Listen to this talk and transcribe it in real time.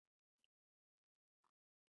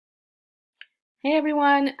Hey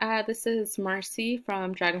everyone, this is Marcy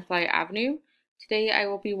from Dragonfly Avenue. Today I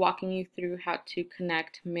will be walking you through how to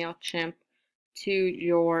connect Mailchimp to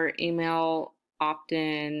your email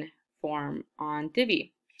opt-in form on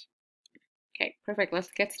Divi. Okay, perfect. Let's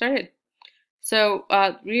get started. So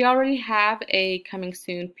we already have a coming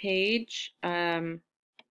soon page on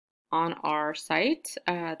our site.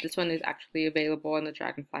 This one is actually available in the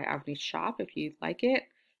Dragonfly Avenue shop if you'd like it,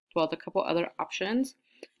 as well as a couple other options.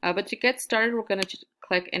 But to get started, we're going to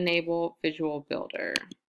click Enable Visual Builder.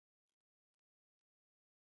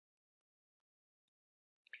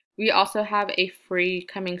 We also have a free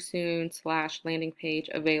coming soon / landing page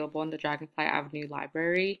available in the Dragonfly Avenue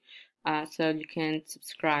library. So you can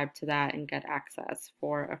subscribe to that and get access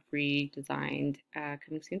for a free designed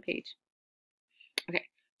coming soon page. Okay,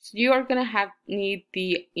 so you are going to need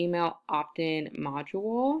the email opt-in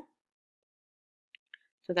module.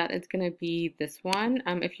 So that is going to be this one.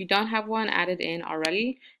 If you don't have one added in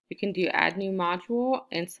already, you can do add new module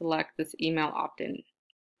and select this email opt-in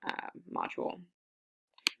module.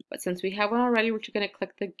 But since we have one already, we're just going to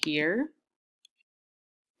click the gear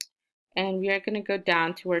and we are going to go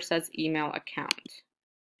down to where it says email account.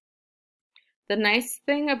 The nice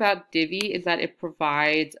thing about Divi is that it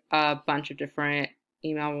provides a bunch of different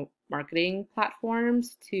email marketing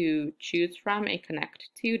platforms to choose from and connect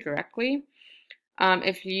to directly.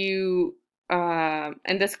 If you,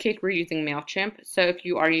 in this case, we're using Mailchimp. So if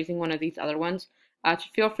you are using one of these other ones,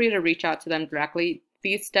 feel free to reach out to them directly.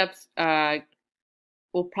 These steps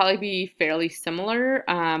will probably be fairly similar,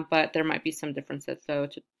 but there might be some differences. So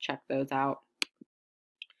to check those out.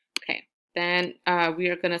 Okay, then we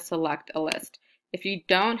are going to select a list. If you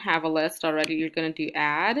don't have a list already, you're going to do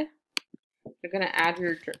add. You're going to add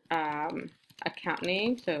your account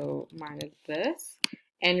name. So mine is this.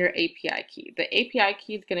 And your API key. The API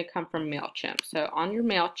key is going to come from Mailchimp. So on your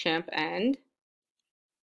Mailchimp end,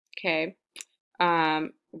 okay,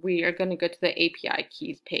 we are going to go to the API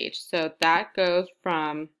keys page. So that goes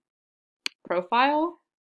from profile,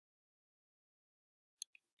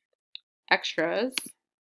 extras,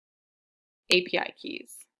 API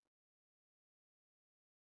keys.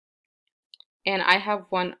 And I have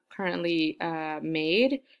one currently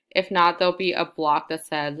made. If not, there'll be a block that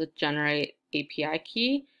says generate API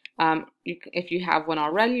key. If you have one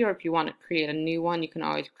already or if you want to create a new one, you can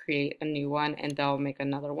always create a new one and they'll make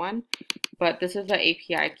another one. But this is the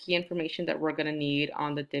API key information that we're going to need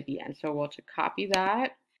on the Divi end. So we'll just copy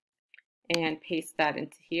that and paste that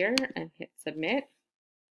into here and hit submit.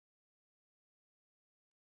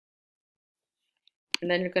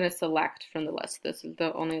 And then you're going to select from the list. This is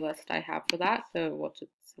the only list I have for that, so we'll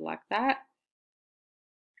just select that.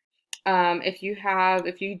 If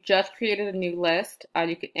you just created a new list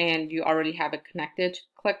and you already have it connected,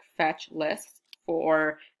 click Fetch List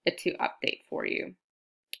for it to update for you.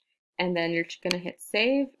 And then you're just going to hit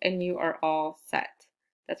Save, and you are all set.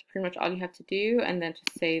 That's pretty much all you have to do, and then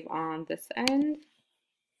just save on this end.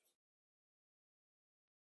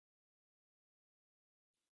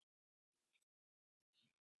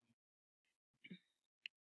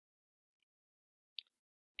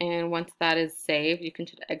 And once that is saved, you can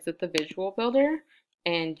just exit the visual builder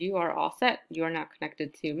and you are all set. You are now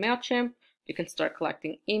connected to Mailchimp. You can start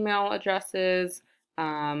collecting email addresses,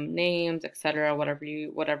 names, etc.,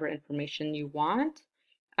 whatever information you want.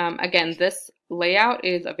 Again, this layout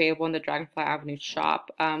is available in the Dragonfly Avenue shop.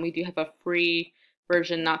 We do have a free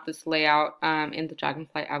version, not this layout, in the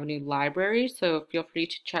Dragonfly Avenue library, so feel free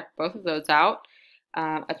to check both of those out,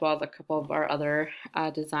 as well as a couple of our other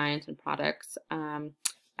designs and products.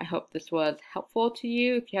 I hope this was helpful to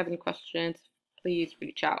you. If you have any questions, please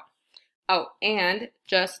reach out. Oh, and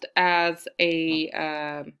just as a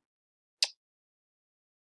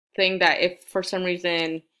thing that if for some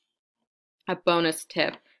reason, a bonus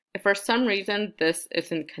tip, if for some reason this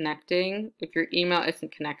isn't connecting, if your email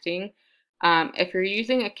isn't connecting, if you're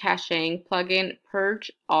using a caching plugin, purge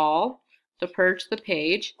all, so purge the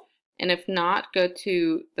page, and if not, go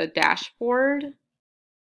to the dashboard,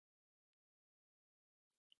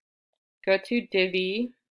 go to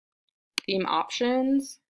Divi, theme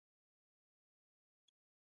options,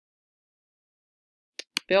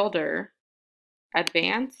 builder,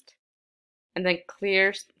 advanced, and then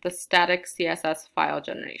clear the static CSS file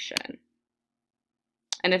generation.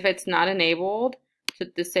 And if it's not enabled, to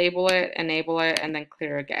disable it, enable it, and then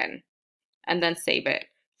clear again, and then save it.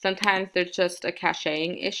 Sometimes there's just a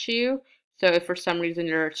caching issue. So if for some reason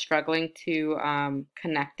you're struggling to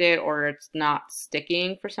connect it or it's not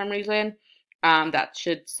sticking for some reason, that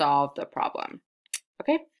should solve the problem.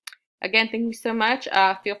 Okay. Again, thank you so much.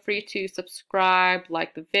 Feel free to subscribe,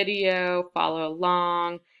 like the video, follow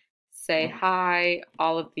along, say hi,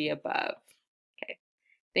 all of the above. Okay.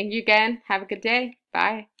 Thank you again. Have a good day.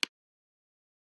 Bye.